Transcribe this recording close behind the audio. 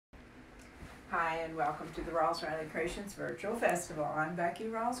Hi and welcome to the Rawls-Riley Creations Virtual Festival. I'm Becky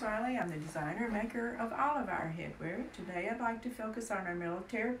Rawls-Riley. I'm the designer and maker of all of our headwear. Today I'd like to focus on our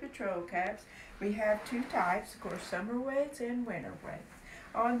military patrol caps. We have two types, of course, summer weights and winter weights.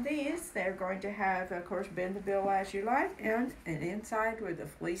 On these, they're going to have, of course, bend the bill as you like, and an inside with a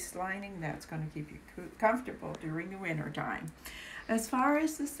fleece lining that's going to keep you comfortable during the winter time. As far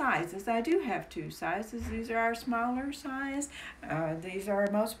as the sizes, I do have two sizes. These are our smaller size. These are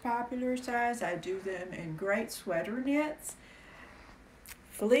our most popular size. I do them in great sweater knits,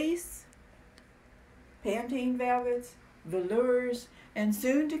 fleece, pantene velvets, velours, and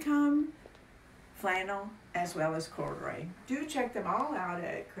soon to come, flannel, as well as corduroy. Do check them all out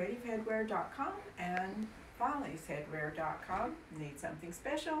at creativeheadwear.com and folliesheadwear.com. Need something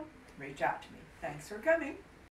special? Reach out to me. Thanks for coming.